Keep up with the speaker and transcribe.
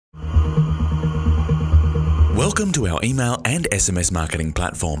Welcome to our email and SMS marketing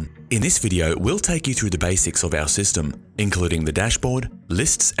platform. In this video, we'll take you through the basics of our system, including the dashboard,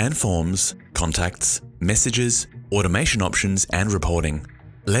 lists and forms, contacts, messages, automation options, and reporting.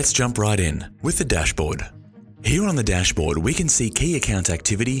 Let's jump right in with the dashboard. Here on the dashboard, we can see key account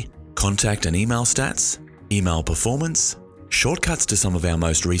activity, contact and email stats, email performance, shortcuts to some of our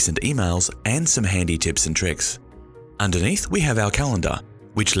most recent emails, and some handy tips and tricks. Underneath, we have our calendar,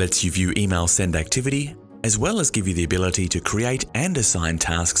 which lets you view email send activity, as well as give you the ability to create and assign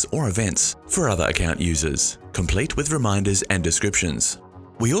tasks or events for other account users, complete with reminders and descriptions.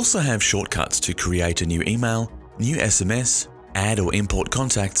 We also have shortcuts to create a new email, new SMS, add or import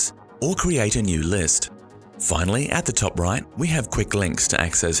contacts, or create a new list. Finally, at the top right, we have quick links to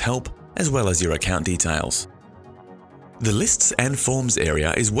access help, as well as your account details. The Lists and Forms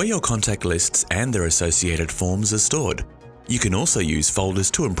area is where your contact lists and their associated forms are stored. You can also use folders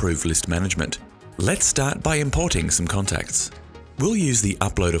to improve list management. Let's start by importing some contacts. We'll use the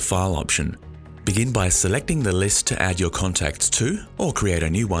Upload a File option. Begin by selecting the list to add your contacts to or create a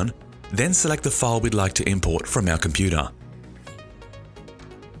new one, then select the file we'd like to import from our computer.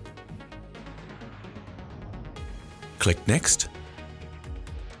 Click Next,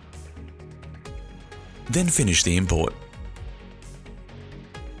 then finish the import.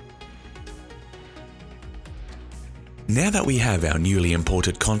 Now that we have our newly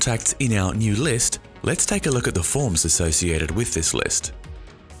imported contacts in our new list, let's take a look at the forms associated with this list.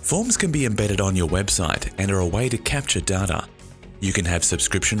 Forms can be embedded on your website and are a way to capture data. You can have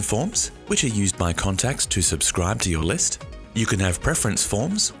subscription forms, which are used by contacts to subscribe to your list. You can have preference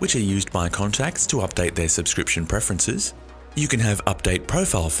forms, which are used by contacts to update their subscription preferences. You can have update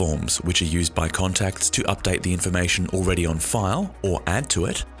profile forms, which are used by contacts to update the information already on file or add to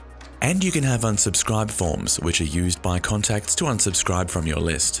it. And you can have unsubscribe forms, which are used by contacts to unsubscribe from your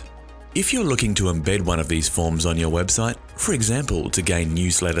list. If you're looking to embed one of these forms on your website, for example, to gain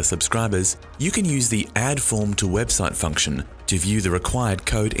newsletter subscribers, you can use the Add Form to Website function to view the required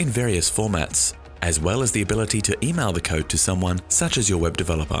code in various formats, as well as the ability to email the code to someone such as your web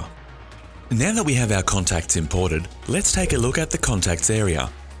developer. Now that we have our contacts imported, let's take a look at the contacts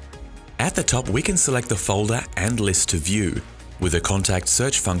area. At the top, we can select the folder and list to view, with a contact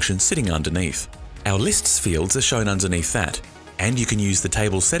search function sitting underneath. Our lists fields are shown underneath that, and you can use the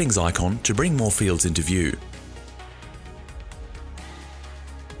table settings icon to bring more fields into view.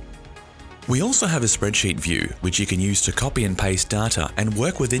 We also have a spreadsheet view, which you can use to copy and paste data and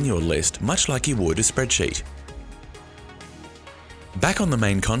work within your list much like you would a spreadsheet. Back on the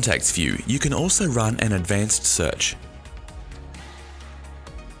main contacts view, you can also run an advanced search,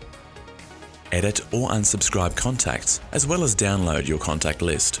 edit or unsubscribe contacts, as well as download your contact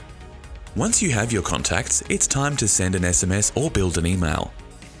list. Once you have your contacts, it's time to send an SMS or build an email.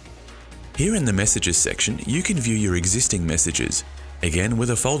 Here in the Messages section, you can view your existing messages, again with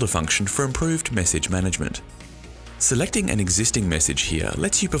a folder function for improved message management. Selecting an existing message here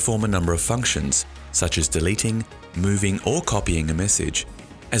lets you perform a number of functions, such as deleting, moving or copying a message,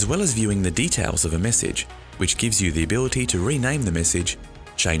 as well as viewing the details of a message, which gives you the ability to rename the message,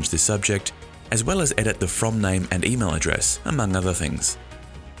 change the subject, as well as edit the from name and email address, among other things.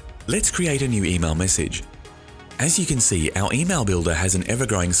 Let's create a new email message. As you can see, our email builder has an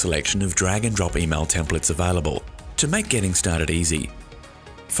ever-growing selection of drag and drop email templates available to make getting started easy.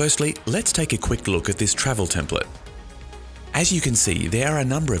 Firstly, let's take a quick look at this travel template. As you can see, there are a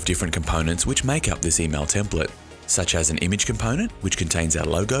number of different components which make up this email template, such as an image component, which contains our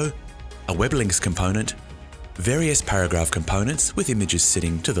logo, a web links component, various paragraph components with images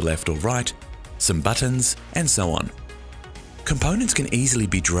sitting to the left or right, some buttons, and so on. Components can easily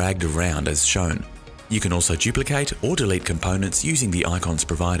be dragged around as shown. You can also duplicate or delete components using the icons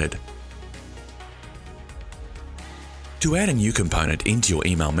provided. To add a new component into your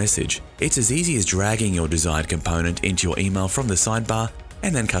email message, it's as easy as dragging your desired component into your email from the sidebar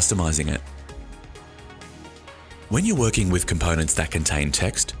and then customizing it. When you're working with components that contain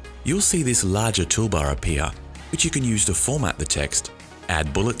text, you'll see this larger toolbar appear, which you can use to format the text,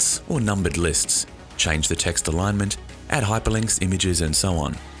 add bullets or numbered lists, change the text alignment, add hyperlinks, images, and so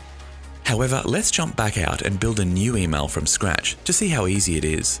on. However, let's jump back out and build a new email from scratch to see how easy it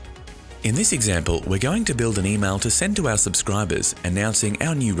is. In this example, we're going to build an email to send to our subscribers announcing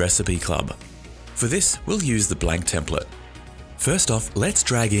our new recipe club. For this, we'll use the blank template. First off, let's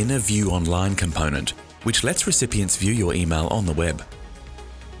drag in a View Online component, which lets recipients view your email on the web.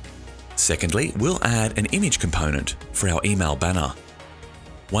 Secondly, we'll add an image component for our email banner.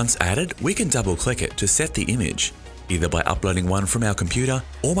 Once added, we can double-click it to set the image, either by uploading one from our computer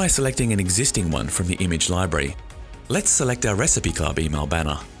or by selecting an existing one from the image library. Let's select our Recipe Club email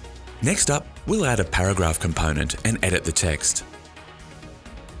banner. Next up, we'll add a paragraph component and edit the text.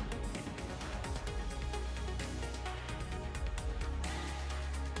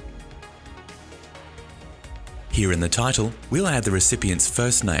 Here in the title, we'll add the recipient's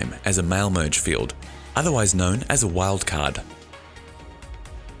first name as a mail merge field, otherwise known as a wildcard.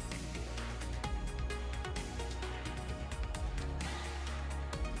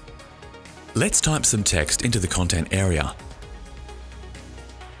 Let's type some text into the content area,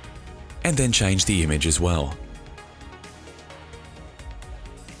 and then change the image as well.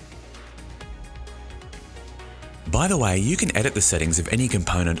 By the way, you can edit the settings of any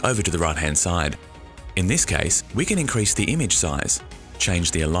component over to the right-hand side. In this case, we can increase the image size,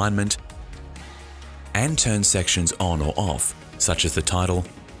 change the alignment, and turn sections on or off, such as the title,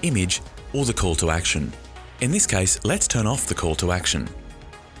 image, or the call to action. In this case, let's turn off the call to action.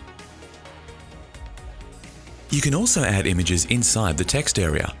 You can also add images inside the text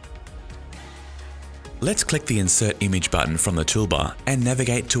area. Let's click the Insert Image button from the toolbar and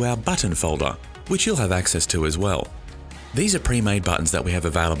navigate to our Button folder, which you'll have access to as well. These are pre-made buttons that we have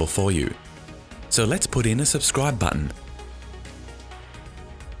available for you. So let's put in a Subscribe button.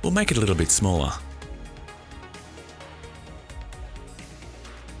 We'll make it a little bit smaller.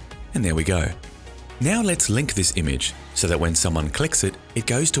 And there we go. Now let's link this image so that when someone clicks it, it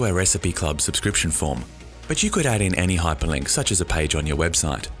goes to our Recipe Club subscription form. But you could add in any hyperlink, such as a page on your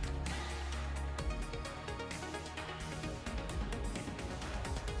website.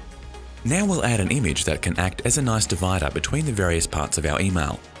 Now we'll add an image that can act as a nice divider between the various parts of our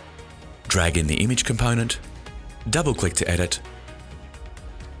email. Drag in the image component, double-click to edit,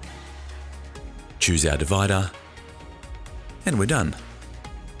 choose our divider, and we're done.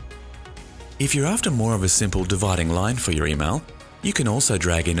 If you're after more of a simple dividing line for your email, you can also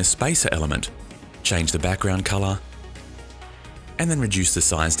drag in a spacer element, change the background color, and then reduce the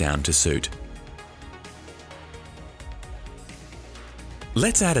size down to suit.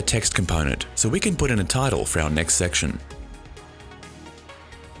 Let's add a text component so we can put in a title for our next section.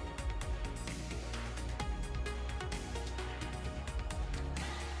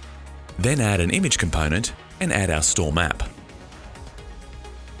 Then add an image component and add our store map.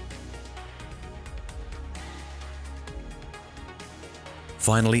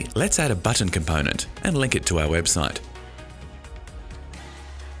 Finally, let's add a button component and link it to our website.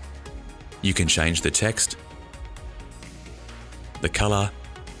 You can change the text, the color,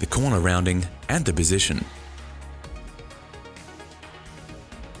 the corner rounding, and the position.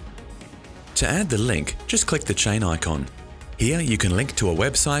 To add the link, just click the chain icon. Here you can link to a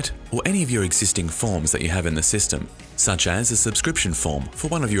website or any of your existing forms that you have in the system, such as a subscription form for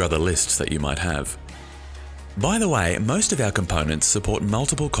one of your other lists that you might have. By the way, most of our components support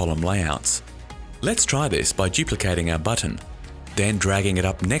multiple column layouts. Let's try this by duplicating our button, then dragging it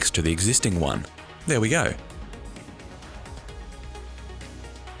up next to the existing one. There we go.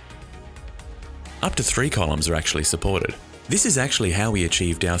 Up to 3 columns are actually supported. This is actually how we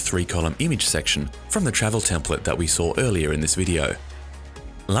achieved our 3-column image section from the travel template that we saw earlier in this video.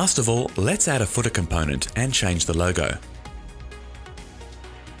 Last of all, let's add a footer component and change the logo.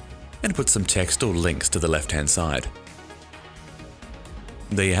 And put some text or links to the left-hand side.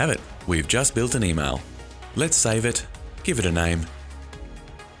 There you have it. We've just built an email. Let's save it, give it a name,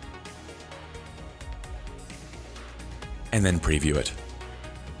 and then preview it.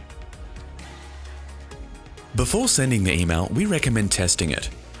 Before sending the email, we recommend testing it.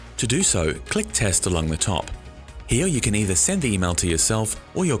 To do so, click Test along the top. Here you can either send the email to yourself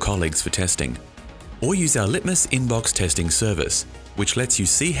or your colleagues for testing, or use our Litmus inbox testing service, which lets you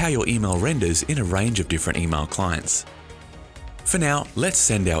see how your email renders in a range of different email clients. For now, let's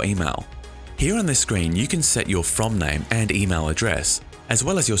send our email. Here on the screen, you can set your from name and email address, as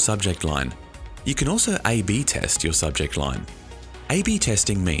well as your subject line. You can also A/B test your subject line. A/B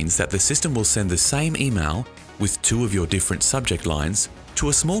testing means that the system will send the same email with 2 of your different subject lines to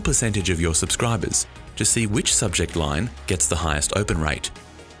a small percentage of your subscribers to see which subject line gets the highest open rate.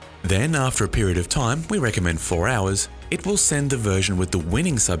 Then, after a period of time, we recommend 4 hours, it will send the version with the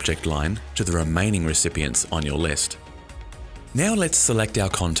winning subject line to the remaining recipients on your list. Now let's select our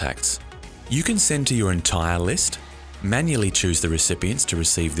contacts. You can send to your entire list, manually choose the recipients to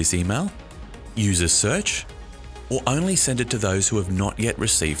receive this email, use a search, or only send it to those who have not yet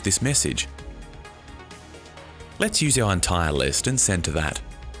received this message. Let's use our entire list and send to that.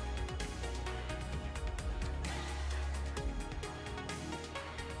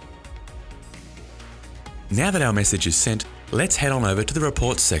 Now that our message is sent, let's head on over to the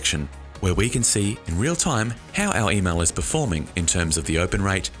Reports section, where we can see in real time how our email is performing in terms of the open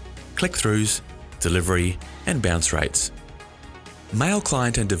rate, click-throughs, delivery, and bounce rates. Mail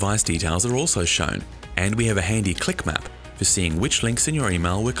client and device details are also shown, and we have a handy click map for seeing which links in your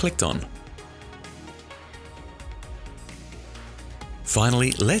email were clicked on.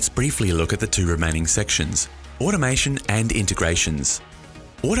 Finally, let's briefly look at the two remaining sections: automation and integrations.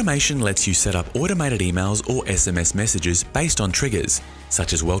 Automation lets you set up automated emails or SMS messages based on triggers,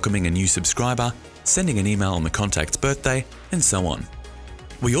 such as welcoming a new subscriber, sending an email on the contact's birthday, and so on.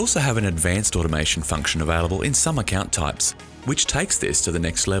 We also have an advanced automation function available in some account types, which takes this to the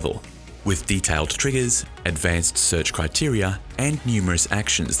next level, with detailed triggers, advanced search criteria, and numerous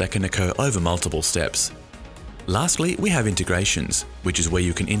actions that can occur over multiple steps. Lastly, we have integrations, which is where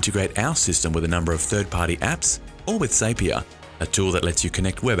you can integrate our system with a number of third-party apps or with Zapier, a tool that lets you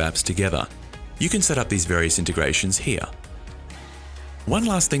connect web apps together. You can set up these various integrations here. One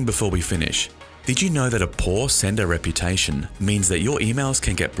last thing before we finish. Did you know that a poor sender reputation means that your emails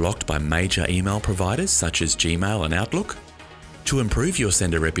can get blocked by major email providers such as Gmail and Outlook? To improve your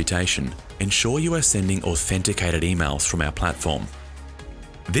sender reputation, ensure you are sending authenticated emails from our platform.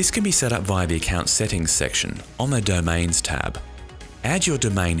 This can be set up via the Account Settings section on the Domains tab. Add your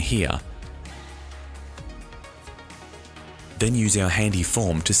domain here, then use our handy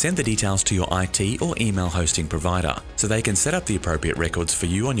form to send the details to your IT or email hosting provider so they can set up the appropriate records for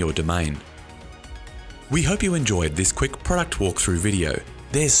you on your domain. We hope you enjoyed this quick product walkthrough video.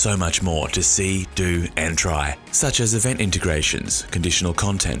 There's so much more to see, do, and try, such as event integrations, conditional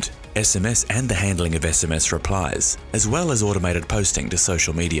content, SMS and the handling of SMS replies, as well as automated posting to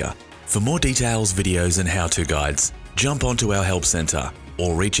social media. For more details, videos, and how-to guides, jump onto our Help Center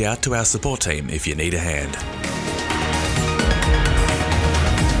or reach out to our support team if you need a hand.